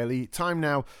Social Daily. Time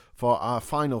now for our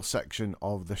final section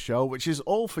of the show, which is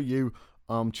all for you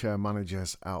armchair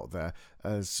managers out there,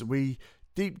 as we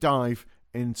deep dive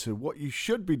into what you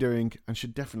should be doing and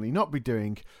should definitely not be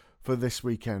doing for this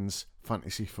weekend's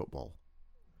fantasy football.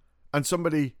 And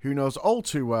somebody who knows all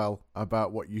too well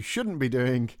about what you shouldn't be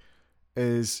doing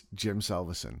is Jim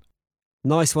Salverson.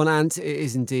 Nice one, Ant. It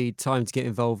is indeed time to get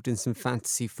involved in some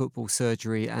fantasy football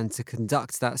surgery, and to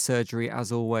conduct that surgery, as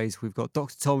always, we've got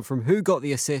Dr. Tom from Who Got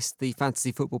the Assist, the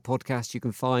fantasy football podcast you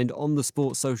can find on the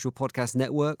Sports Social Podcast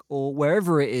Network or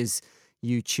wherever it is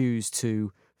you choose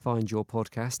to find your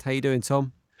podcast. How you doing,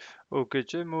 Tom? All good,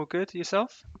 Jim. All good.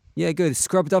 Yourself? Yeah, good.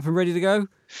 Scrubbed up and ready to go?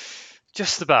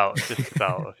 Just about. I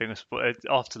think it was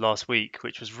after last week,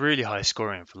 which was really high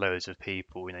scoring for loads of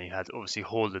people. You had obviously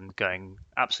Haaland going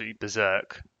absolutely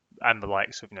berserk, and the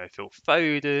likes of Phil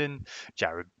Foden,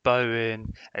 Jared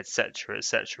Bowen, etc.,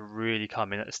 really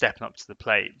stepping up to the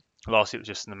plate. Last week was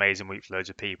just an amazing week for loads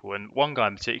of people, and one guy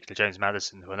in particular, James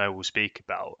Maddison, who I know we'll speak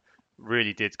about,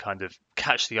 really did kind of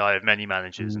catch the eye of many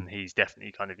managers, and he's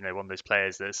definitely kind of one of those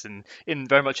players that's in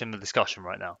very much in the discussion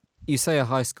right now. You say a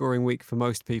high-scoring week for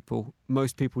most people.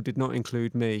 Most people did not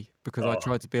include me because I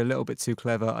tried to be a little bit too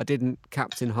clever. I didn't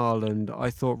captain Haaland.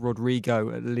 I thought Rodrigo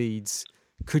at Leeds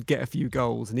could get a few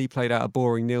goals, and he played out a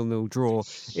boring 0-0 draw.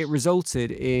 It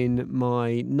resulted in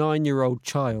my 9-year-old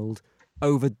child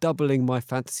over doubling my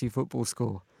fantasy football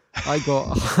score. I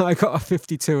got a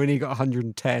 52 and he got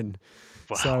 110.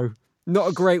 Wow. So Not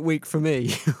a great week for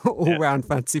me, all-round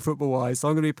fantasy football-wise. So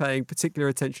I'm going to be paying particular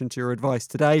attention to your advice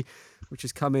today, which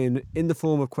has come in the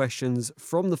form of questions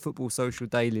from the Football Social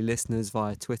Daily listeners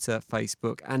via Twitter,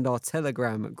 Facebook and our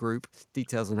Telegram group.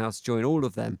 Details on how to join all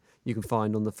of them you can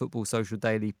find on the Football Social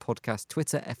Daily podcast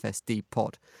Twitter, FSD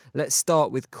Pod. Let's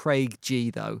start with Craig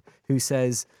G, though, who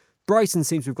says, Brighton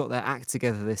seems to have got their act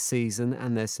together this season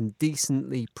and there's some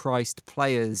decently priced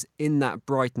players in that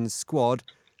Brighton squad.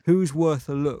 Who's worth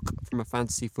a look from a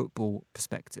fantasy football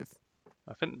perspective?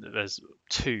 I think that there's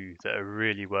two that are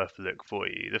really worth a look for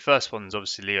you. The first one's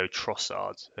obviously Leo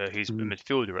Trossard. He's a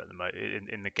midfielder at the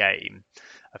moment in the game.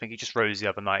 I think he just rose the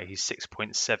other night. He's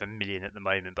 6.7 million at the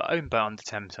moment, but owned by under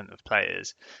 10% of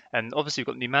players. And obviously, we've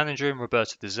got a new manager in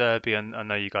Roberto De Zerbi, and I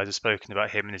know you guys have spoken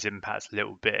about him and his impact a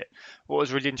little bit. What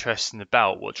was really interesting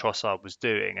about what Trossard was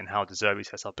doing and how De Zerbi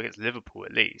set up against Liverpool,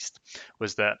 at least,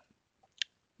 was that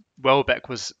Welbeck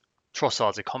was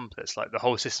Trossard's accomplice. Like, the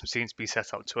whole system seems to be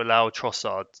set up to allow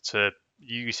Trossard to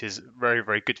use his very,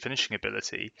 very good finishing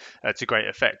ability to great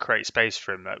effect, create space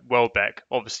for him. Welbeck,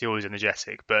 obviously always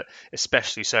energetic, but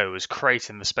especially so, was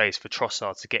creating the space for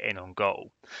Trossard to get in on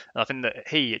goal. And I think that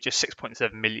he, at just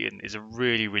 6.7 million, is a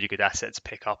really, really good asset to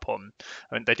pick up on.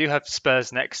 I mean, they do have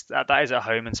Spurs next. That is at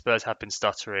home, and Spurs have been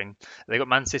stuttering. They got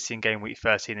Man City in game week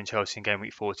 13 and Chelsea in game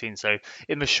week 14. So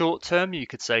in the short term, you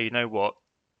could say, you know what,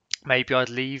 maybe I'd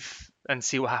leave and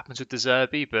see what happens with De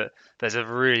Zerbi, but there's a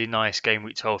really nice game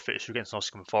week 12 fixture against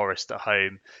Nottingham Forest at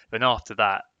home. Then after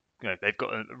that, they've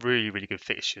got a really, really good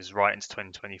fixtures right into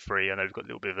 2023. I know we've got a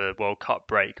little bit of a World Cup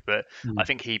break, but I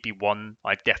think he'd be one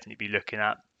I'd definitely be looking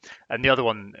at. And the other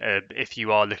one, if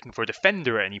you are looking for a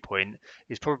defender at any point,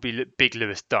 is probably big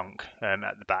Lewis Dunk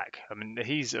at the back. I mean,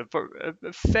 he's a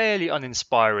fairly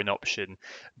uninspiring option,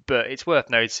 but it's worth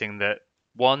noticing that,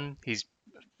 one, he's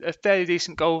a fairly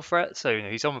decent goal threat, so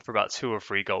he's on for about 2 or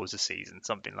 3 goals a season,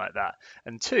 something like that.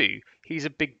 And 2, he's a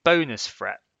big bonus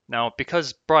threat. Now,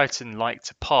 because Brighton like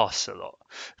to pass a lot,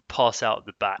 pass out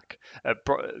the back,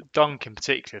 Dunk in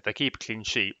particular, if they keep a clean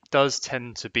sheet, does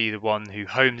tend to be the one who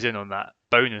homes in on that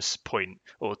bonus point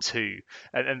or 2,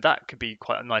 and that could be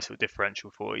quite a nice little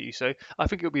differential for you. So I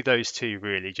think it'll be those two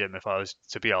really, Jim, if I was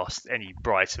to be asked any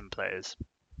Brighton players.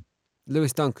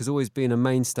 Lewis Dunk has always been a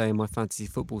mainstay in my fantasy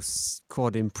football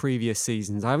squad in previous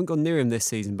seasons. I haven't gone near him this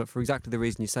season, but for exactly the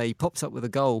reason you say, he pops up with a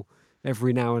goal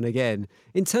every now and again.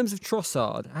 In terms of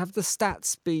Trossard, have the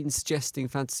stats been suggesting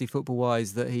fantasy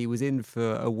football-wise that he was in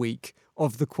for a week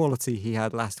of the quality he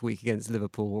had last week against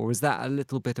Liverpool, or is that a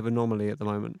little bit of an anomaly at the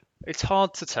moment? It's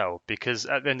hard to tell, because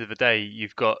at the end of the day,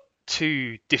 you've got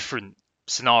two different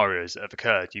scenarios that have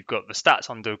occurred. You've got the stats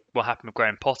under what happened with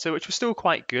Graham Potter, which was still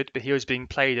quite good, but he was being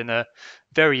played in a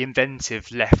very inventive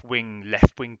left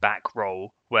wing back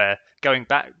role, where going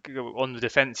back on the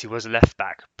defence he was a left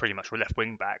back pretty much, or a left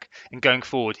wing back, and going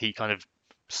forward he kind of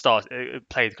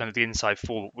played kind of the inside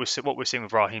forward. What we're seeing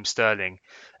with Raheem Sterling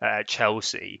at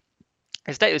Chelsea.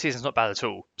 His date of the season is not bad at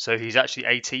all. So he's actually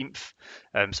 18th,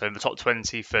 so in the top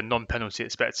 20 for non-penalty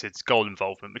expected goal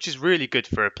involvement, which is really good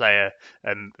for a player.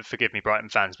 Forgive me, Brighton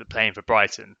fans, but playing for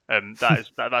Brighton,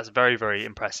 that's very, very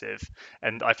impressive.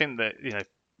 And I think that,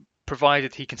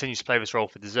 provided he continues to play this role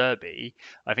for De Zerbi,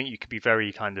 I think you could be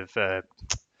very kind of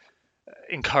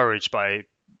encouraged by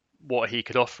what he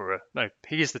could offer. No,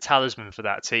 he is the talisman for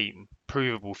that team,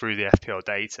 provable through the FPL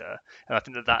data, and I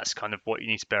think that that's kind of what you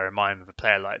need to bear in mind with a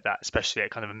player like that, especially at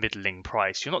kind of a middling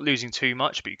price. You're not losing too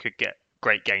much, but you could get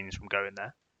great gains from going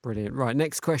there. Brilliant. Right,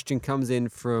 next question comes in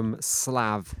from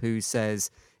Slav, who says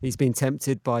he's been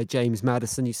tempted by James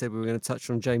Maddison. You said we were going to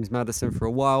touch on James Maddison for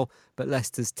a while, but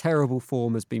Leicester's terrible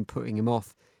form has been putting him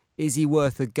off. Is he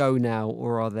worth a go now,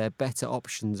 or are there better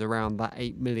options around that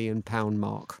 £8 million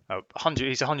mark?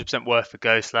 He's 100% worth a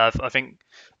go, Slav. I think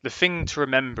the thing to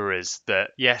remember is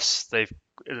that, yes,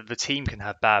 the team can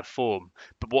have bad form,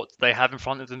 but what they have in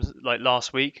front of them, like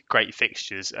last week, great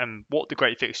fixtures. And what the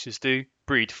great fixtures do,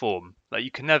 breed form. Like, you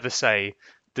can never say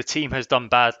the team has done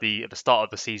badly at the start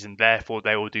of the season, therefore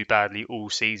they will do badly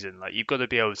all season. Like, you've got to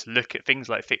be able to look at things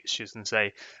like fixtures and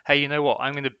say, hey, you know what,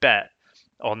 I'm going to bet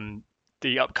on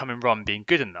the upcoming run being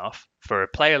good enough for a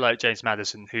player like James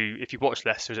Maddison, who, if you watch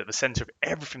Leicester, is at the centre of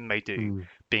everything they do,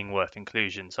 being worth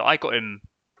inclusion. So I got him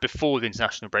before the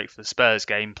international break for the Spurs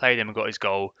game, played him and got his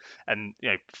goal, and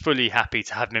fully happy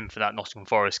to have him in for that Nottingham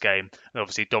Forest game, and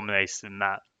obviously dominated in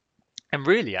that. And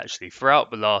really, actually, throughout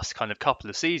the last kind of couple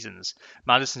of seasons,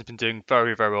 Maddison's been doing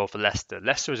very, very well for Leicester.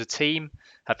 Leicester as a team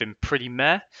have been pretty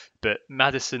meh, but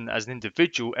Maddison as an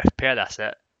individual FPL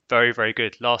asset, very, very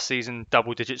good. Last season,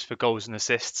 double digits for goals and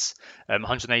assists,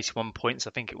 181 points, I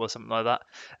think it was, something like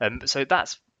that. So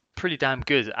that's pretty damn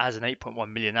good as an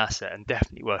 8.1 million asset and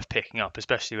definitely worth picking up,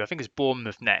 especially I think it's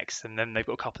Bournemouth next, and then they've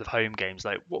got a couple of home games.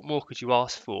 Like, what more could you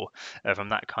ask for from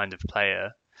that kind of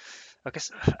player? I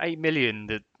guess 8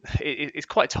 million, it's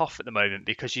quite tough at the moment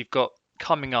because you've got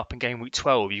coming up in game week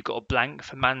 12, you've got a blank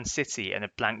for Man City and a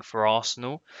blank for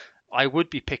Arsenal. I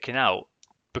would be picking out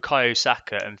Bukayo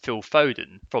Saka and Phil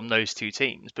Foden from those two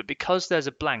teams, but because there's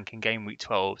a blank in game week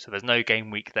 12, so there's no game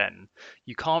week then,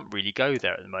 you can't really go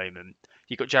there at the moment.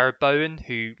 You've got Jared Bowen,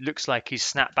 who looks like he's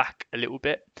snapped back a little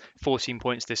bit, 14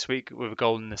 points this week with a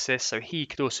goal and assist, so he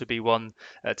could also be one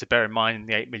to bear in mind in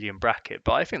the 8 million bracket.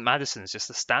 But I think Maddison's just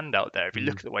a standout there if you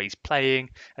look at the way he's playing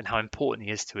and how important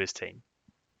he is to his team.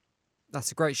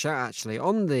 That's a great shout, actually.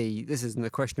 This isn't a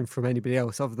question from anybody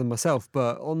else other than myself,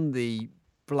 but on the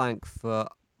blank for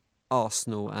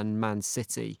Arsenal and Man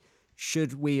City,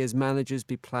 should we as managers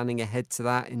be planning ahead to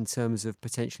that in terms of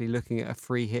potentially looking at a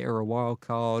free hit or a wild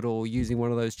card or using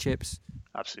one of those chips?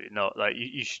 Absolutely not. Like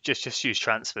you should just use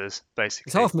transfers, basically.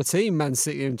 It's half my team, Man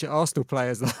City and Arsenal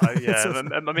players. Yeah,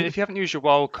 I mean, if you haven't used your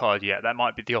wild card yet, that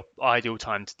might be the ideal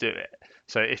time to do it.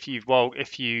 So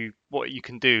what you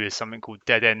can do is something called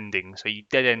dead ending. So you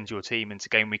dead end your team into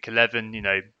game week 11. You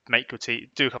know, make your team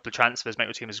do a couple of transfers, make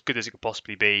your team as good as it could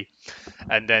possibly be,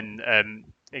 and then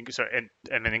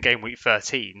in game week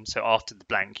 13. So after the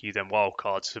blank, you then wild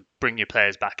card to bring your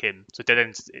players back in. So dead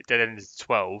end is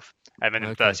 12, and then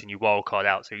in 13 you wild card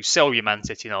out. So you sell your Man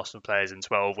City and Arsenal players in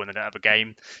 12 when they don't have a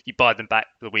game. You buy them back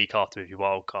the week after with your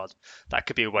wild card. That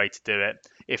could be a way to do it.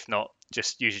 If not,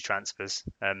 just use your transfers.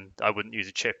 I wouldn't use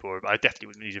a chip, or I definitely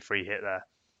wouldn't use a free hit there.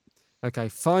 Okay,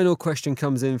 final question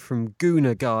comes in from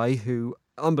Gooner Guy, who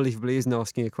unbelievably isn't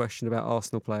asking a question about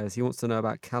Arsenal players. He wants to know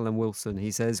about Callum Wilson. He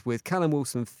says, with Callum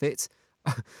Wilson fit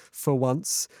for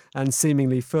once and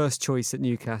seemingly first choice at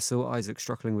Newcastle, Isaac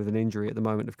struggling with an injury at the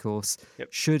moment, of course,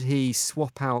 should he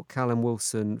swap out Callum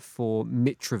Wilson for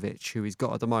Mitrovic, who he's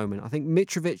got at the moment? I think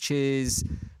Mitrovic is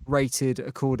rated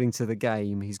according to the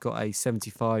game. He's got a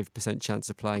 75% chance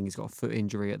of playing. He's got a foot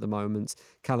injury at the moment.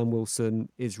 Callum Wilson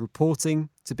is reporting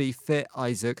to be fit.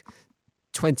 Isaac,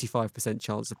 25%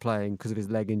 chance of playing because of his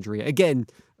leg injury. Again,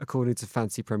 according to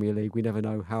Fantasy Premier League, we never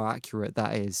know how accurate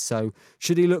that is. So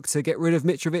should he look to get rid of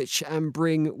Mitrovic and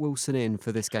bring Wilson in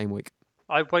for this game week?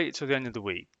 I'd wait till the end of the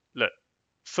week. Look,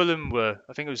 Fulham were,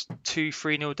 I think it was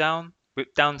 2-3-0 down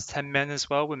to 10 men as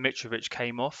well when Mitrovic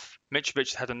came off.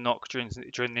 Mitrovic had a knock during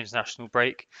the international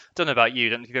break. I don't know about you, I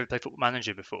don't know if you've ever played Football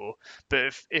Manager before,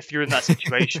 but if you're in that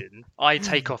situation, I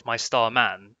take off my star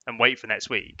man and wait for next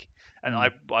week. And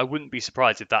I wouldn't be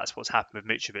surprised if that's what's happened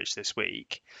with Mitrovic this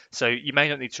week. So you may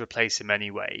not need to replace him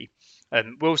anyway.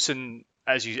 Wilson,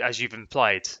 as you've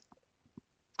implied,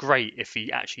 great if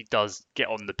he actually does get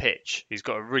on the pitch. He's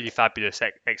got a really fabulous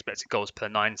expected goals per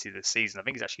 90 this season. I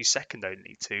think he's actually second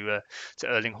only to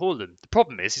Erling Haaland. The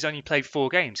problem is he's only played 4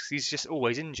 games because he's just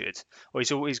always injured, or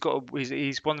he's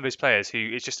one of those players who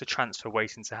is just a transfer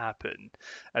waiting to happen,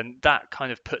 and that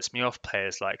kind of puts me off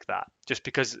players like that. Just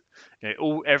because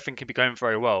everything can be going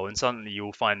very well, and suddenly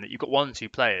you'll find that you've got 1 or 2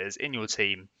 players in your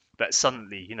team that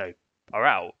suddenly are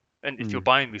out. And if you're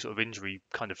buying these sort of injury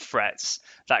kind of threats,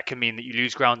 that can mean that you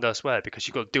lose ground elsewhere because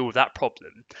you've got to deal with that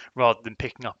problem rather than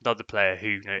picking up another player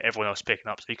who everyone else is picking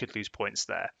up, so you could lose points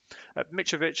there.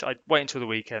 Mitrovic, I'd wait until the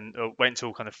weekend, or wait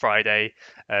until kind of Friday,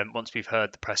 once we've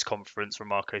heard the press conference from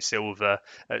Marco Silva.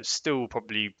 Still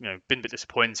probably been a bit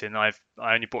disappointing. I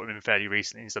only bought him in fairly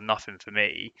recently. He's done nothing for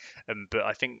me, but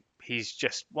I think he's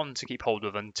just one to keep hold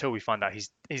of until we find out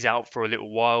he's out for a little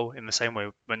while. In the same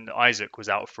way when Isaac was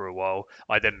out for a while,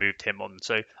 I then moved him on.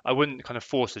 So I wouldn't kind of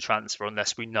force the transfer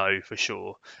unless we know for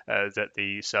sure that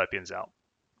the Serbian's out.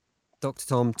 Dr.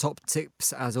 Tom, top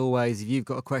tips as always. If you've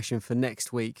got a question for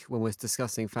next week when we're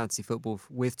discussing fantasy football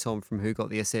with Tom from Who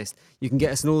Got the Assist, you can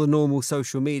get us on all the normal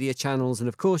social media channels. And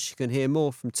of course, you can hear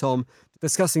more from Tom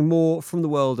discussing more from the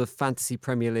world of Fantasy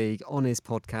Premier League on his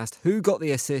podcast, Who Got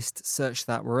the Assist. Search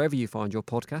that wherever you find your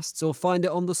podcasts or find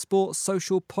it on the Sports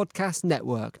Social Podcast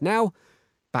Network. Now,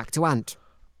 back to Ant.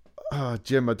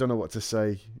 Jim, I don't know what to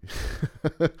say.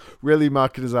 Really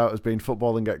marking us out as being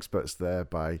footballing experts there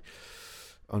by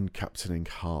uncaptaining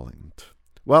Haaland.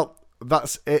 Well,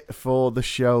 that's it for the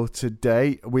show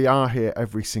today. We are here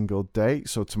every single day,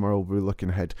 so tomorrow we'll be looking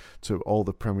ahead to all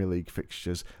the Premier League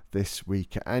fixtures this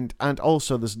week. And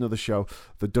also there's another show,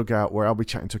 The Dugout, where I'll be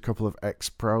chatting to a couple of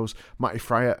ex-pros, Matty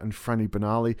Fryer and Franny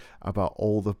Benali, about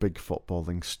all the big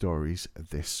footballing stories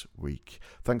this week.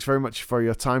 Thanks very much for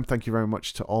your time. Thank you very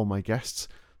much to all my guests.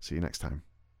 See you next time.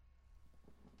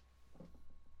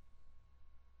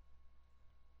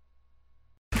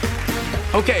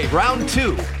 Okay, round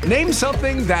 2. Name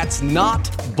something that's not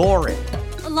boring.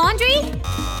 Laundry?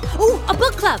 Ooh, a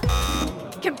book club.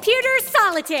 Computer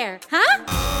solitaire, huh?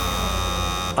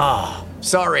 Ah,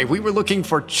 sorry, we were looking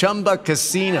for Chumba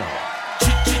Casino.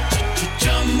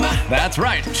 That's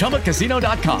right,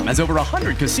 ChumbaCasino.com has over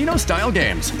 100 casino-style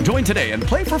games. Join today and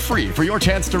play for free for your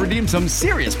chance to redeem some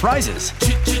serious prizes.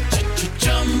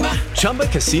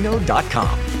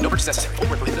 ChumbaCasino.com. No purchase necessary. Void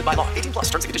where prohibited by law. 18 plus.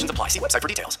 Terms and conditions apply. See website for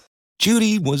details.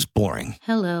 Judy was boring.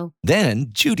 Hello. Then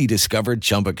Judy discovered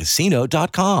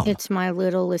ChumbaCasino.com. It's my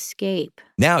little escape.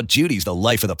 Now Judy's the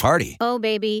life of the party. Oh,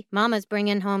 baby, mama's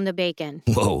bringing home the bacon.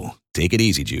 Whoa, take it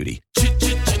easy, Judy.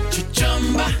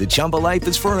 The Chumba life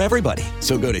is for everybody.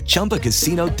 So go to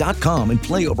ChumbaCasino.com and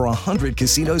play over 100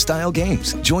 casino-style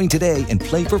games. Join today and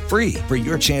play for free for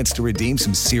your chance to redeem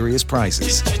some serious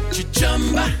prizes.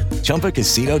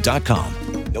 ChumbaCasino.com.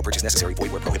 No purchase necessary.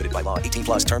 Void where prohibited by law. 18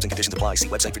 plus terms and conditions apply. See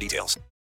website for details.